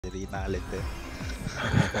arena later.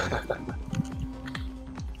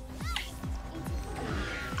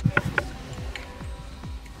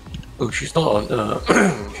 Oh, she's not on.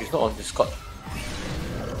 She's not on Discord.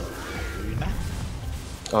 Arena?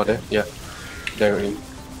 Oh, there, yeah, there it is.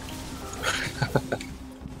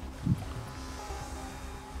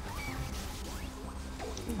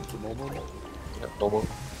 Normal. Yeah, normal.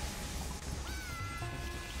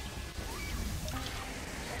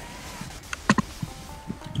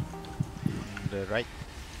 On the right.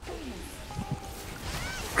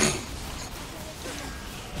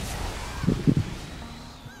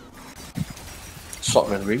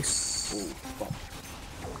 Swordman race. Oh, fuck.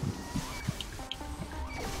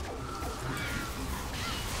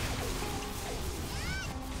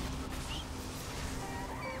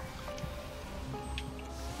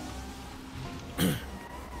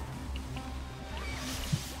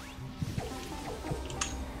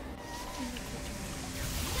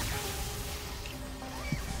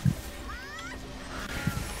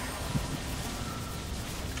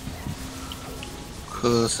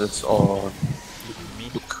 Curse is on. Me.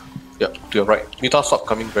 Look. Yeah, to your right. Muta sword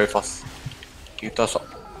coming very fast. Muta sword.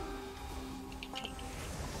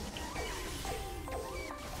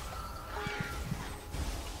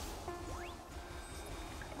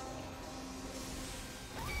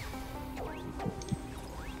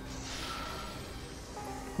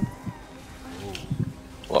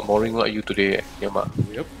 What boring like you today, Yama?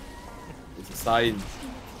 Yep. It's a sign.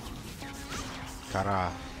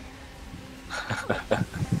 Kara.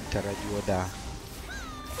 Kara Yoda.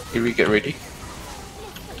 Here we get ready.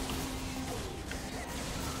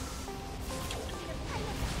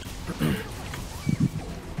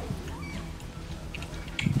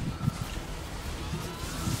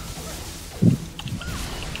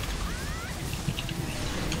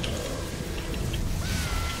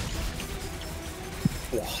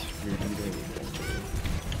 Wow, really there.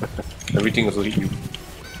 Everything is only you.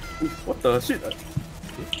 Ooh, what the shit?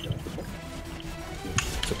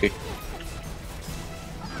 It's okay.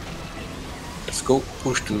 Let's go.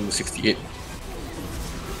 Push to 68.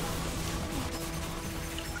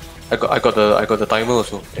 I got the timer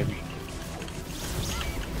also. Maybe.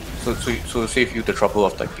 So save you the trouble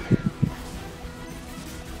of typing.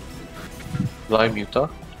 Blind Muta.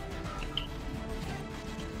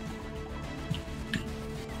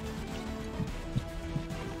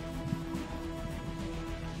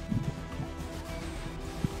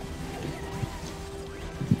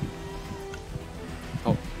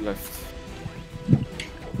 Top left.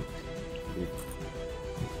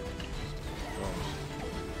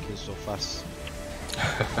 Kill so fast.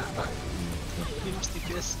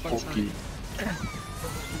 Okay.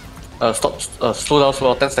 Slow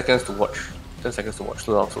down, 10 seconds to watch. 10 seconds to watch,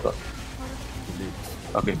 slow down.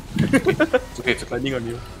 Okay. It's okay. Landing on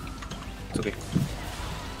you. It's okay.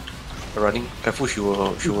 Running. Careful, she will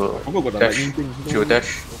I forgot about the dash. lightning thing. She will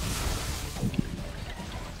dash.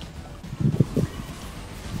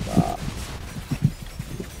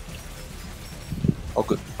 All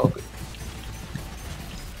good.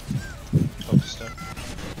 Top stone.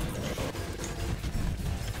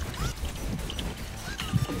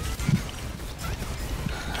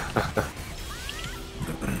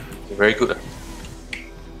 Very good.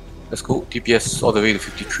 Let's go. DPS all the way to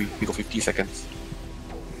 53. We got 50 seconds.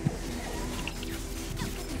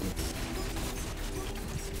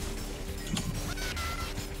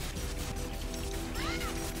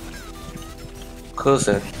 Curse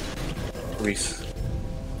and Reese.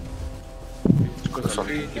 Curse on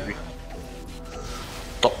Reese.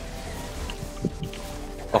 Top.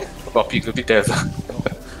 Oh, about peak a bit there.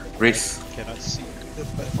 Race. Cannot see the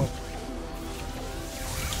platform.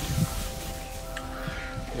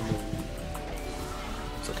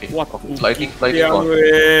 It's okay. What? Lightning Yeah, on.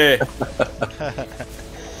 way.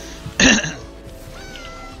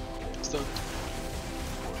 Stone.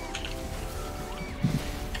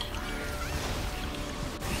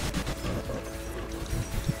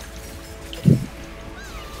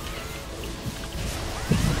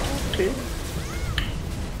 Okay.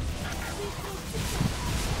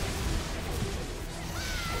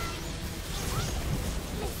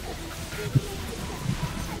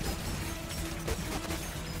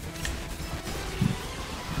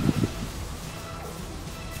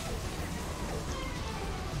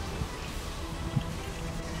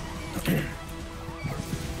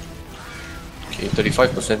 Okay,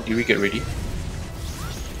 35%. Yuri, get ready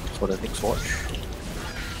for the next watch.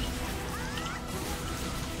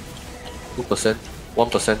 2%,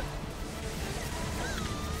 1%.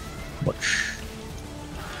 Watch.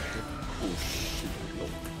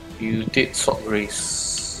 You did sword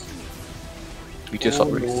race. Meteor Oh,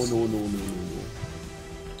 Sword no, Race. no.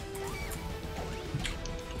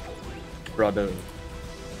 Brother.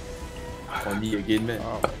 On me again, man.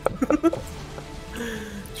 Oh,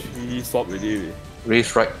 3 swap already.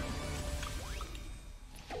 Race right.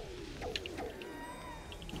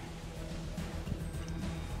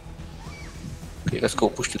 Okay, let's go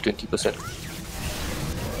push to 20%.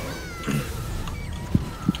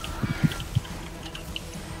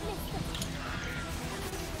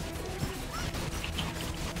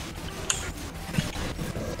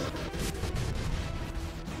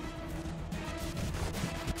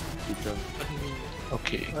 Future.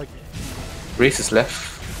 Okay. Okay. Race is left.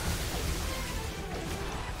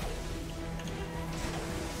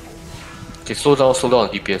 Okay, slow down on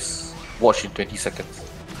DPS. Watch in 20 seconds.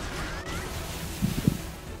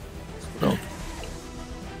 Slow down.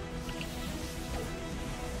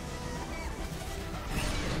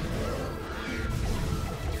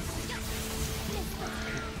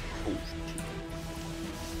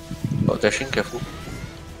 Dashing, careful.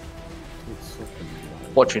 It's so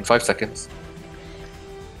funny. Watch in 5 seconds.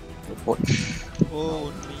 Watch.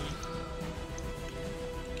 oh me.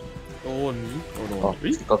 Oh, on me? Oh no, Oh,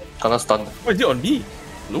 really? he got kinda stunned. Why is it on me?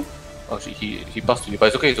 Hello? Oh, he passed to you, but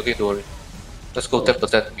it's okay, don't worry. Let's go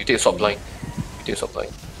 10%. You take swap line.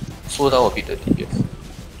 Slow down a bit the DPS.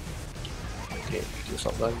 Okay, you take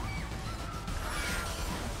swap line.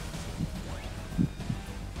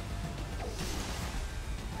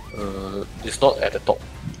 It's not at the top.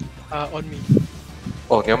 On me.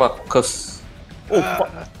 Oh, never mind. Curse. Oh,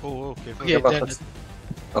 fuck. Oh, okay. Okay, Never then mind, curse.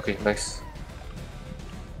 Okay, nice.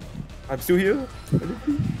 I'm still here.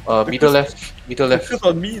 Middle left. The curse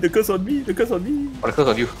on me. Oh, the curse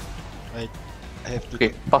on you. I have to Okay,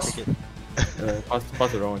 pass. take it.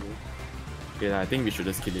 Pass around. Okay, I think we should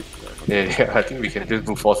just kill it. Yeah, I think we can just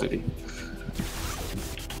move force already.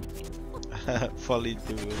 Fall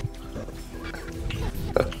into.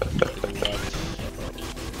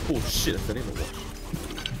 Oh shit, I'm turning the watch.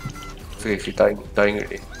 Okay, she's dying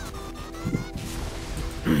already.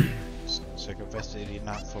 Sacrifice the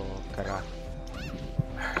arena for Kara.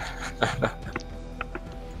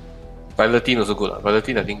 Violetine also good.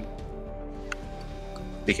 Violetine, I think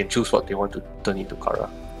they can choose what they want to turn into Kara.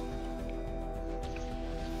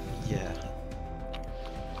 Yeah.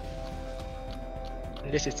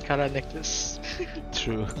 this is Kara necklace.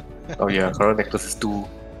 True. Oh yeah, Kara necklace is too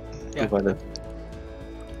Yeah. violent.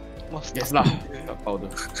 Must Yes lah. Powder.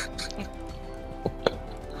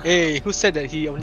 Hey, who said that he only